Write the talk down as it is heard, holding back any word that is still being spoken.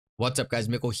What's up guys,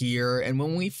 Mickle here, and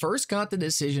when we first got the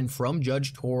decision from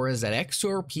Judge Torres that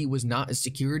XRP was not a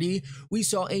security, we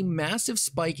saw a massive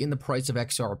spike in the price of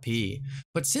XRP.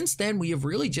 But since then, we have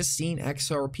really just seen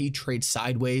XRP trade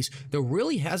sideways. There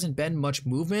really hasn't been much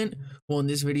movement. Well, in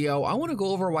this video, I want to go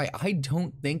over why I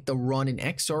don't think the run in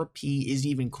XRP is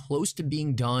even close to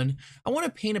being done. I want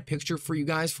to paint a picture for you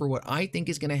guys for what I think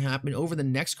is going to happen over the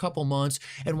next couple months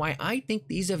and why I think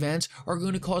these events are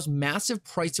going to cause massive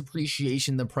price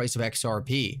appreciation in the price of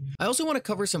XRP. I also want to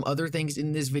cover some other things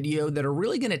in this video that are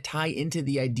really going to tie into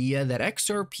the idea that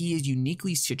XRP is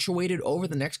uniquely situated over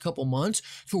the next couple months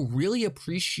to really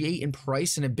appreciate in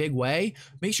price in a big way.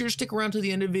 Make sure to stick around to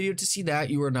the end of the video to see that.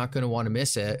 You are not going to want to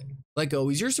miss it. Like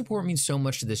always, your support means so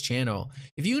much to this channel.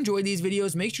 If you enjoy these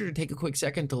videos, make sure to take a quick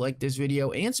second to like this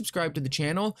video and subscribe to the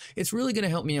channel. It's really going to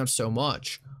help me out so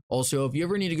much. Also, if you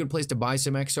ever need a good place to buy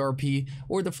some XRP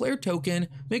or the Flare token,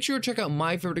 make sure to check out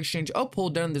my favorite exchange up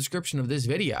pulled down in the description of this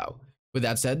video. With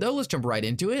that said though, let's jump right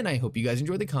into it, and I hope you guys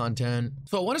enjoy the content.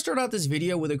 So I want to start out this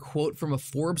video with a quote from a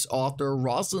Forbes author,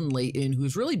 Rosalind Layton,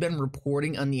 who's really been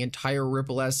reporting on the entire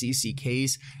Ripple SEC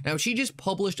case. Now, she just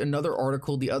published another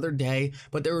article the other day,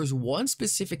 but there was one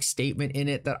specific statement in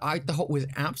it that I thought was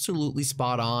absolutely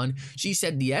spot on. She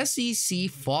said the SEC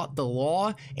fought the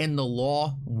law and the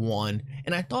law won.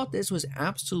 And I thought this was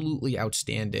absolutely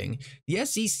outstanding. The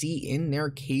SEC in their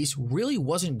case really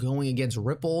wasn't going against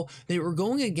Ripple. They were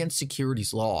going against securities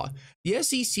law. The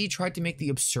SEC tried to make the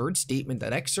absurd statement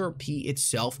that XRP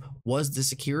itself was the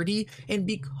security, and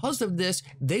because of this,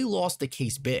 they lost the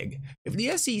case big. If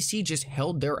the SEC just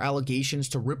held their allegations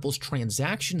to Ripple's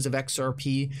transactions of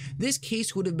XRP, this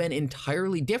case would have been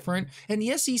entirely different, and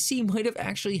the SEC might have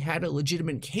actually had a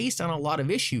legitimate case on a lot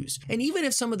of issues. And even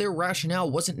if some of their rationale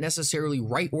wasn't necessarily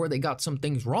right or they got some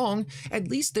things wrong, at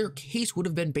least their case would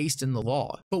have been based in the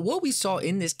law. But what we saw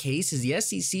in this case is the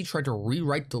SEC tried to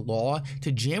rewrite the law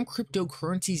to jam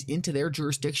cryptocurrencies into their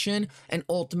jurisdiction, and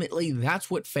ultimately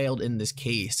that's what failed in this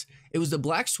case. It was the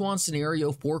black swan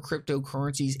scenario for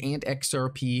cryptocurrencies and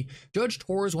XRP. Judge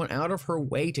Torres went out of her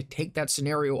way to take that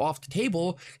scenario off the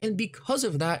table, and because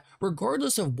of that,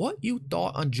 regardless of what you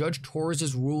thought on Judge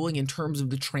Torres's ruling in terms of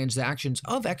the transactions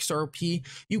of XRP,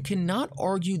 you cannot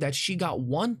argue that she got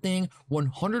one thing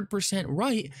 100%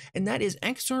 right, and that is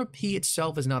XRP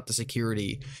itself is not the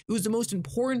security. It was the most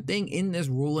important thing in this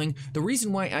ruling. The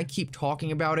reason why I keep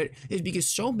talking about it is because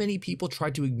so many people try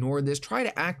to ignore this, try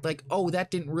to act like, oh,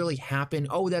 that didn't really happen.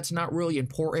 Oh, that's not really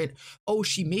important. Oh,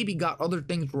 she maybe got other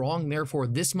things wrong, therefore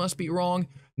this must be wrong.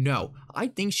 No, I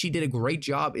think she did a great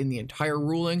job in the entire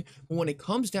ruling, but when it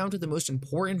comes down to the most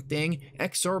important thing,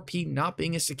 XRP not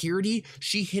being a security,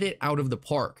 she hit it out of the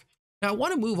park. Now, I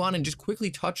want to move on and just quickly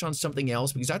touch on something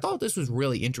else because I thought this was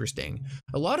really interesting.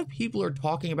 A lot of people are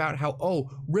talking about how,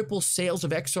 oh, Ripple sales of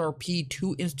XRP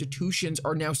to institutions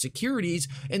are now securities,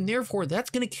 and therefore that's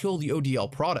going to kill the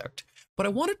ODL product. But I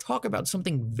want to talk about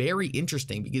something very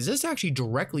interesting because this actually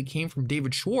directly came from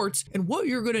David Schwartz, and what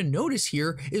you're going to notice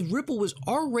here is Ripple was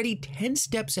already 10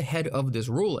 steps ahead of this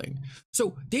ruling.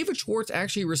 So David Schwartz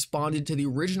actually responded to the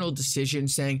original decision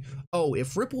saying, oh,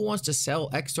 if Ripple wants to sell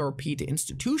XRP to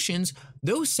institutions,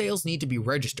 those sales need to be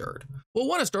registered. Well, I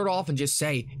want to start off and just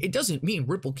say, it doesn't mean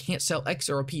Ripple can't sell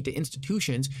XRP to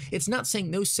institutions. It's not saying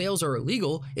those sales are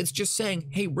illegal. It's just saying,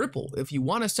 hey, Ripple, if you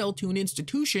want to sell to an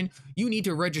institution, you need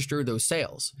to register those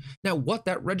sales. Now, what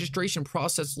that registration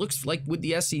process looks like with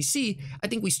the SEC, I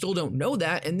think we still don't know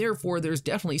that, and therefore there's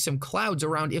definitely some clouds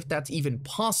around if that's even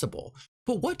possible.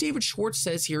 But what David Schwartz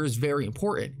says here is very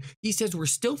important. He says we're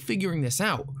still figuring this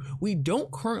out. We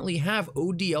don't currently have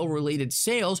ODL related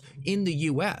sales in the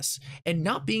US, and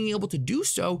not being able to do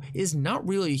so is not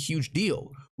really a huge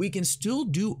deal. We can still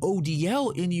do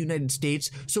ODL in the United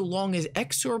States so long as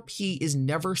XRP is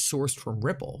never sourced from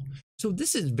Ripple. So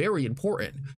this is very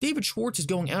important. David Schwartz is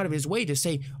going out of his way to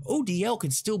say ODL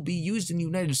can still be used in the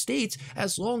United States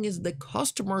as long as the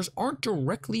customers aren't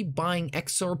directly buying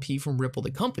XRP from Ripple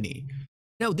the company.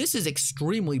 Now, this is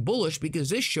extremely bullish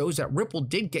because this shows that Ripple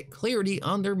did get clarity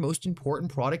on their most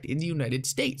important product in the United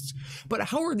States. But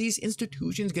how are these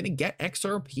institutions going to get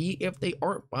XRP if they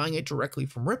aren't buying it directly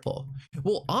from Ripple?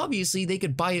 Well, obviously they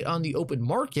could buy it on the open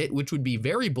market, which would be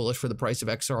very bullish for the price of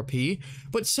XRP,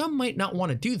 but some might not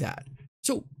want to do that.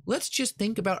 So let's just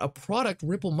think about a product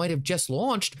Ripple might have just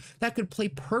launched that could play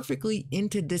perfectly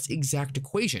into this exact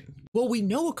equation. Well, we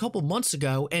know a couple months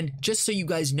ago, and just so you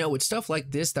guys know, it's stuff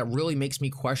like this that really makes me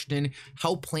question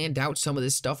how planned out some of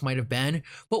this stuff might have been,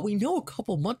 but we know a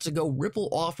couple months ago Ripple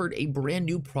offered a brand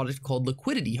new product called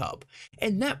Liquidity Hub,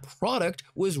 and that product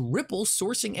was Ripple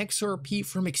sourcing XRP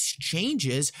from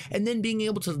exchanges and then being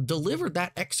able to deliver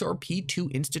that XRP to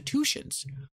institutions.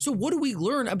 So what do we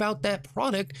learn about that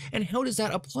product, and how does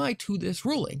that apply to this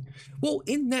ruling? Well,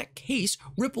 in that case,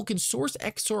 Ripple can source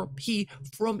XRP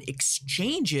from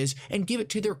exchanges and give it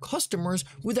to their customers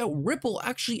without Ripple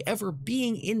actually ever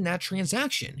being in that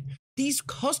transaction. These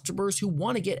customers who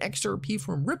want to get XRP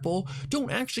from Ripple don't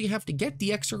actually have to get the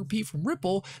XRP from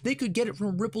Ripple. They could get it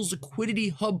from Ripple's Liquidity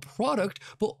Hub product,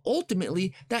 but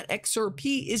ultimately that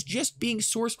XRP is just being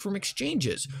sourced from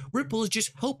exchanges. Ripple is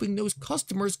just helping those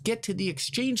customers get to the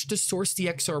exchange to source the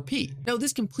XRP. Now,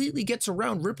 this completely gets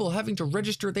around Ripple having to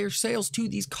register their sales to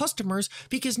these customers,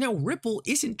 because now Ripple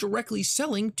isn't directly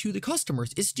selling to the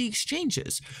customers, it's the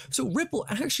exchanges. So Ripple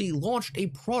actually launched a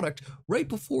product right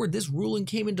before this ruling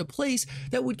came into place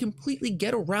that would completely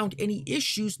get around any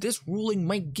issues this ruling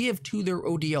might give to their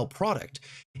ODL product.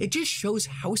 It just shows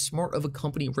how smart of a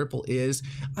company Ripple is.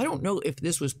 I don't know if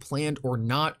this was planned or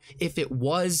not. If it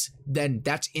was, then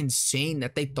that's insane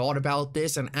that they thought about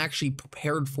this and actually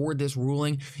prepared for this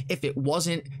ruling. If it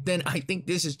wasn't, then I think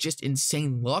this is just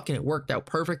insane luck and it worked out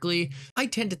perfectly. I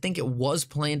tend to think it was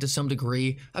planned to some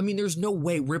degree. I mean, there's no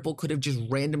way Ripple could have just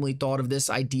randomly thought of this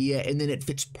idea and then it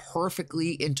fits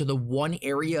perfectly into the one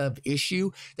area of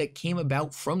issue that came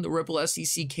about from the Ripple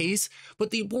SEC case.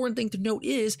 But the important thing to note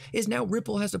is now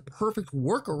Ripple has a perfect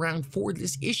workaround for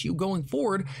this issue going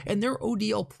forward, and their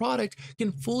ODL product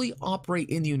can fully operate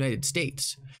in the United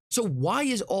States. So why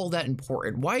is all that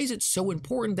important? Why is it so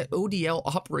important that ODL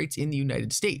operates in the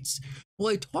United States?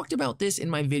 Well, I talked about this in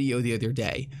my video the other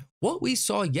day. What we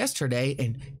saw yesterday,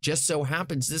 and just so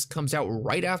happens this comes out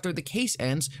right after the case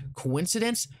ends,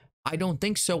 coincidence? I don't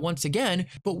think so once again,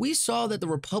 but we saw that the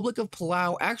Republic of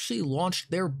Palau actually launched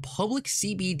their public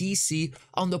CBDC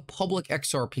on the public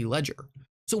XRP ledger.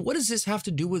 So what does this have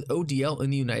to do with ODL in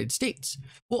the United States?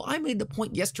 Well, I made the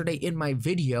point yesterday in my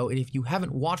video, and if you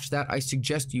haven't watched that, I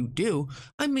suggest you do.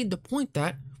 I made the point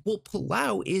that, well,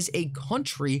 Palau is a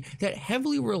country that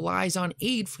heavily relies on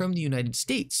aid from the United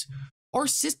States. Our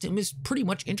system is pretty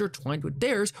much intertwined with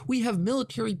theirs. We have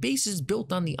military bases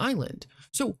built on the island.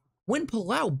 So when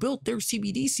Palau built their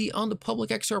CBDC on the public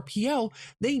XRPL,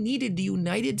 they needed the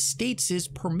United States'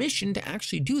 permission to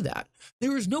actually do that.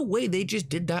 There is no way they just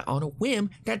did that on a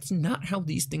whim. That's not how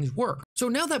these things work. So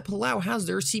now that Palau has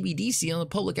their CBDC on the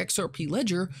public XRP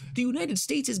ledger, the United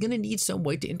States is going to need some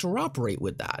way to interoperate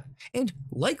with that. And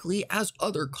likely, as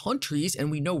other countries,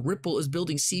 and we know Ripple is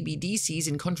building CBDCs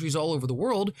in countries all over the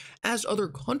world, as other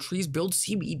countries build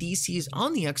CBDCs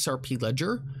on the XRP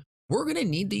ledger, we're going to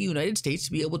need the United States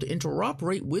to be able to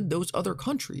interoperate with those other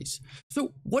countries.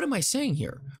 So what am I saying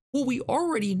here? Well, we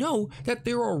already know that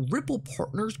there are Ripple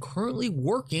partners currently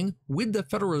working with the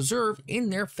Federal Reserve in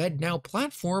their FedNow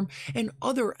platform and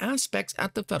other aspects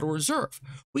at the Federal Reserve.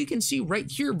 We can see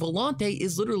right here, Volante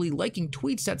is literally liking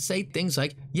tweets that say things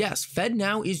like, yes,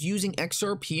 FedNow is using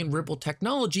XRP and Ripple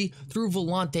technology through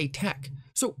Volante Tech.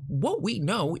 So what we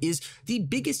know is the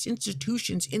biggest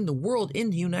institutions in the world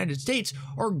in the United States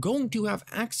are going to have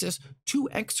access to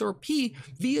XRP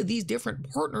via these different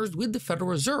partners with the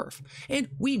Federal Reserve. And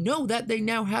we know that they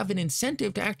now have an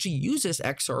incentive to actually use this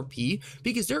XRP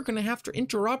because they're going to have to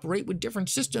interoperate with different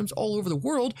systems all over the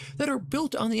world that are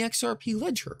built on the XRP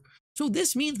ledger. So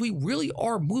this means we really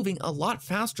are moving a lot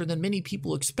faster than many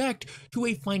people expect to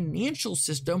a financial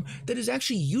system that is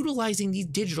actually utilizing these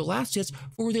digital assets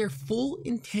for their full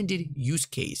intended use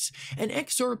case. And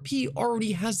XRP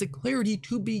already has the clarity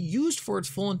to be used for its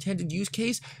full intended use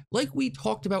case, like we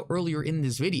talked about earlier in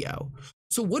this video.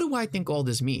 So what do I think all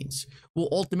this means? Well,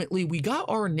 ultimately, we got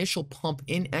our initial pump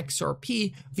in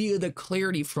XRP via the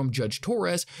clarity from Judge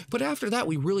Torres, but after that,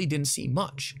 we really didn't see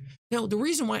much. Now, the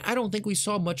reason why I don't think we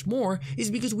saw much more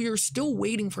is because we are still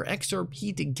waiting for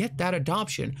XRP to get that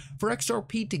adoption, for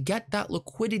XRP to get that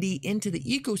liquidity into the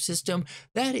ecosystem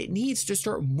that it needs to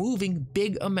start moving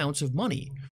big amounts of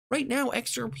money. Right now,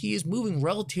 XRP is moving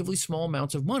relatively small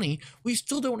amounts of money. We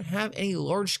still don't have any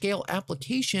large-scale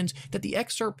applications that the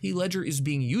XRP ledger is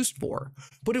being used for.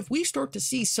 But if we start to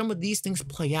see some of these things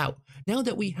play out, now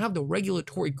that we have the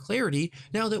regulatory clarity,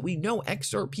 now that we know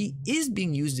XRP is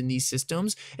being used in these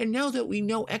systems, and now that we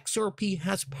know XRP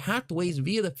has pathways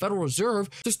via the Federal Reserve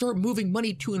to start moving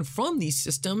money to and from these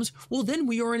systems, well then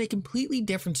we are in a completely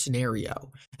different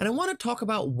scenario. And I want to talk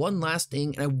about one last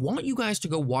thing, and I want you guys to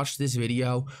go watch this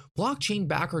video. Blockchain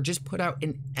Backer just put out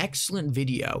an excellent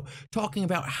video talking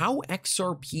about how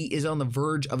XRP is on the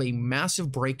verge of a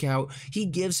massive breakout. He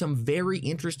gives some very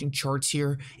interesting charts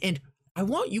here, and I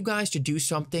want you guys to do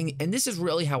something, and this is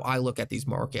really how I look at these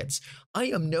markets. I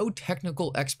am no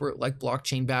technical expert like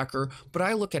Blockchain Backer, but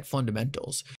I look at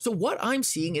fundamentals. So what I'm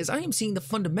seeing is I am seeing the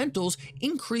fundamentals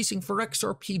increasing for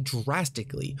XRP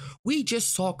drastically. We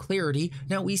just saw clarity.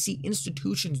 Now we see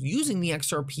institutions using the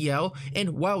XRPL,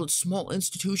 and while it's small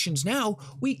institutions now,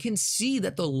 we can see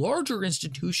that the larger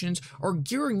institutions are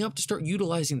gearing up to start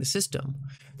utilizing the system.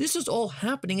 This is all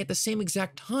happening at the same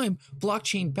exact time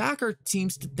Blockchain Backer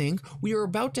seems to think we are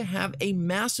about to have a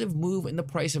massive move in the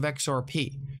price of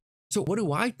XRP. So what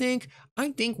do I think?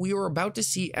 I think we are about to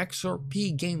see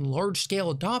XRP gain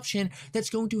large-scale adoption that's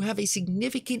going to have a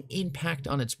significant impact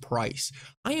on its price.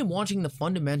 I am watching the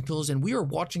fundamentals, and we are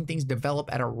watching things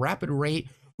develop at a rapid rate.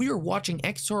 We are watching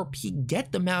XRP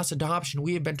get the mass adoption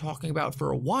we have been talking about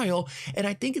for a while, and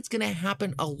I think it's going to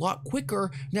happen a lot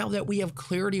quicker now that we have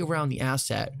clarity around the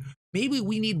asset. Maybe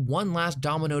we need one last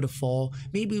domino to fall.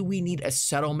 Maybe we need a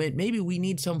settlement. Maybe we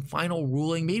need some final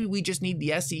ruling. Maybe we just need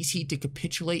the SEC to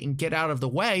capitulate and get out of the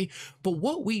way. But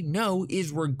what we know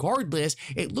is regardless,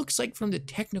 it looks like from the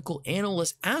technical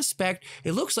analyst aspect,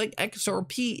 it looks like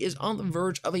XRP is on the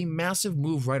verge of a massive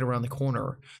move right around the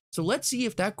corner. So let's see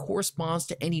if that corresponds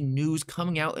to any news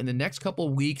coming out in the next couple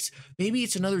of weeks. Maybe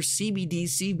it's another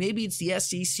CBDC, maybe it's the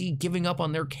SEC giving up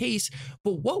on their case,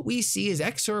 but what we see is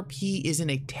XRP is in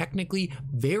a technically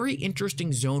very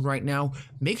interesting zone right now.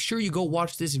 Make sure you go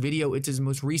watch this video. It's his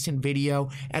most recent video.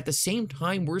 At the same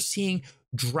time, we're seeing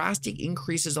drastic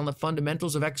increases on the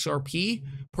fundamentals of XRP.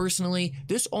 Personally,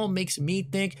 this all makes me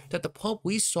think that the pump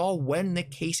we saw when the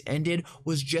case ended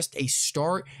was just a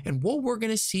start, and what we're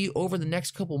going to see over the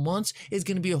next couple months is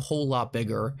going to be a whole lot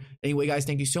bigger. Anyway, guys,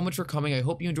 thank you so much for coming. I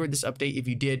hope you enjoyed this update. If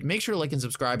you did, make sure to like and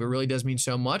subscribe. It really does mean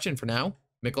so much, and for now,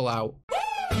 Mickle out.